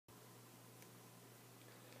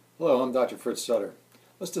Hello, I'm Dr. Fritz Sutter.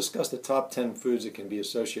 Let's discuss the top 10 foods that can be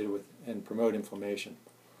associated with and promote inflammation.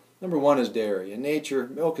 Number 1 is dairy. In nature,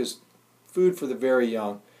 milk is food for the very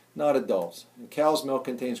young, not adults. And cow's milk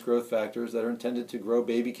contains growth factors that are intended to grow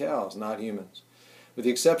baby cows, not humans. With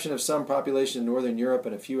the exception of some populations in Northern Europe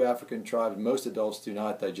and a few African tribes, most adults do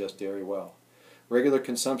not digest dairy well. Regular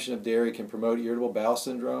consumption of dairy can promote irritable bowel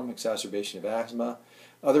syndrome, exacerbation of asthma,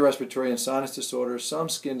 other respiratory and sinus disorders, some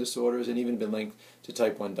skin disorders, and even been linked to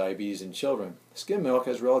type 1 diabetes in children. Skim milk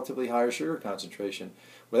has relatively higher sugar concentration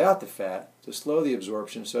without the fat to slow the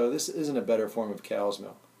absorption, so this isn't a better form of cow's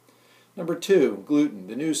milk. Number 2, gluten.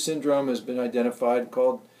 The new syndrome has been identified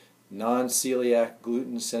called non-celiac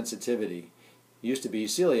gluten sensitivity. It used to be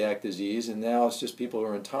celiac disease, and now it's just people who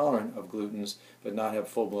are intolerant of glutens but not have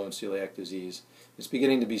full-blown celiac disease. It's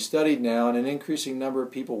beginning to be studied now, and an increasing number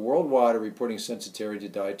of people worldwide are reporting sensitivity to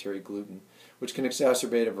dietary gluten, which can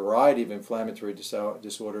exacerbate a variety of inflammatory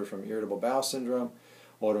disorders from irritable bowel syndrome,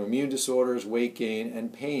 autoimmune disorders, weight gain,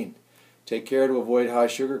 and pain. Take care to avoid high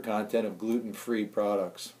sugar content of gluten-free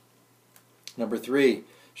products. Number 3,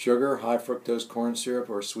 sugar, high fructose corn syrup,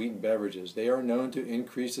 or sweetened beverages. They are known to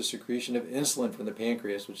increase the secretion of insulin from the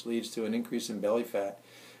pancreas, which leads to an increase in belly fat,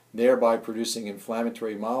 thereby producing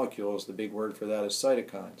inflammatory molecules. The big word for that is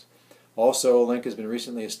cytokines. Also, a link has been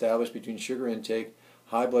recently established between sugar intake,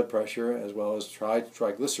 high blood pressure, as well as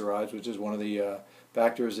triglycerides, which is one of the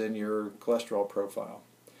factors in your cholesterol profile.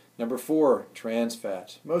 Number 4, trans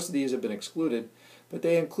fats. Most of these have been excluded, but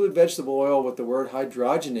they include vegetable oil with the word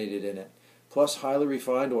hydrogenated in it, plus highly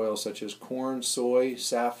refined oils such as corn, soy,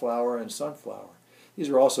 safflower, and sunflower. These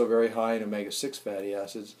are also very high in omega-6 fatty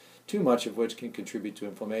acids, too much of which can contribute to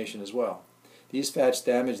inflammation as well. These fats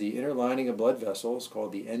damage the inner lining of blood vessels,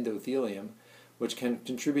 called the endothelium, which can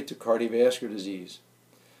contribute to cardiovascular disease.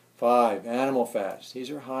 5, animal fats. These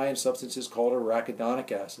are high in substances called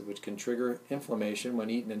arachidonic acid, which can trigger inflammation when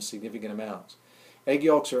eaten in significant amounts. Egg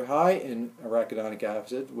yolks are high in arachidonic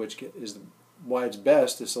acid, which is why it's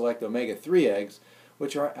best to select omega-3 eggs,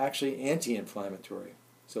 which are actually anti-inflammatory.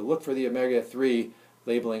 So look for the omega-3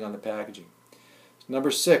 labeling on the packaging.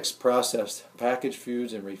 Number 6, processed, packaged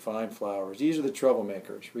foods and refined flours. These are the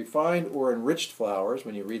troublemakers. Refined or enriched flours,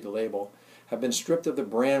 when you read the label, have been stripped of the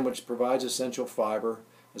bran which provides essential fiber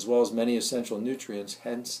as well as many essential nutrients,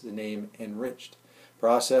 hence the name enriched.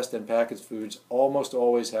 Processed and packaged foods almost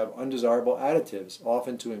always have undesirable additives,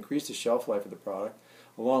 often to increase the shelf life of the product,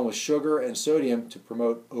 along with sugar and sodium to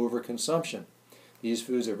promote overconsumption. These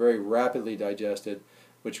foods are very rapidly digested,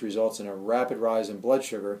 which results in a rapid rise in blood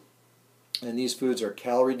sugar, and these foods are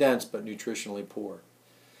calorie dense but nutritionally poor.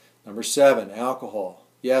 Number 7, alcohol.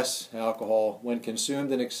 Yes, alcohol, when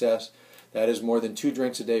consumed in excess, that is more than 2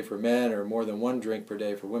 drinks a day for men or more than 1 drink per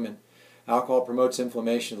day for women. Alcohol promotes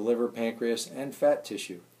inflammation of the liver, pancreas, and fat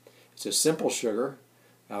tissue. It's a simple sugar,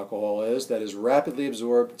 alcohol is, that is rapidly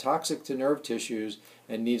absorbed, toxic to nerve tissues,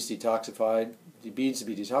 and needs to be detoxified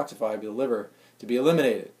by the liver to be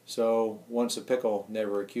eliminated. So once a pickle,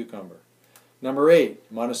 never a cucumber. Number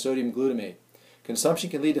 8, monosodium glutamate. Consumption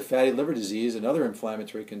can lead to fatty liver disease and other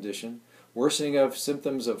inflammatory condition, worsening of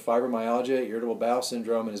symptoms of fibromyalgia, irritable bowel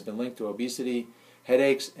syndrome, and has been linked to obesity,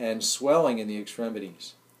 headaches, and swelling in the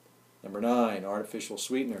extremities. Number 9, artificial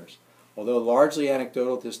sweeteners. Although largely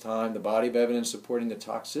anecdotal at this time, the body of evidence supporting the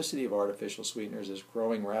toxicity of artificial sweeteners is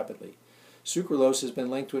growing rapidly. Sucralose has been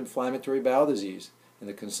linked to inflammatory bowel disease, and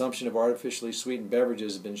the consumption of artificially sweetened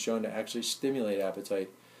beverages has been shown to actually stimulate appetite,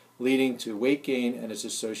 leading to weight gain and its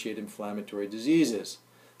associated inflammatory diseases.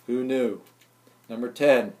 Who knew? Number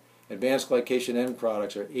 10, advanced glycation end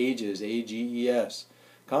products, or AGEs, AGES.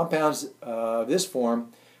 Compounds of this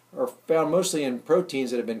form are found mostly in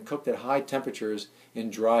proteins that have been cooked at high temperatures in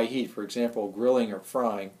dry heat, for example, grilling or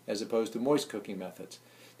frying, as opposed to moist cooking methods.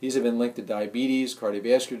 These have been linked to diabetes,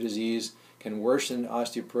 cardiovascular disease, can worsen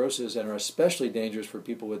osteoporosis, and are especially dangerous for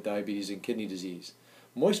people with diabetes and kidney disease.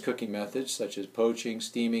 Moist cooking methods, such as poaching,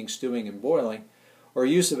 steaming, stewing, and boiling, or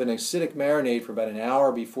use of an acidic marinade for about an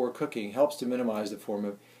hour before cooking, helps to minimize the form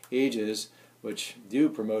of AGEs, which do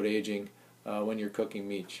promote aging when you're cooking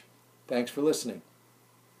meat. Thanks for listening.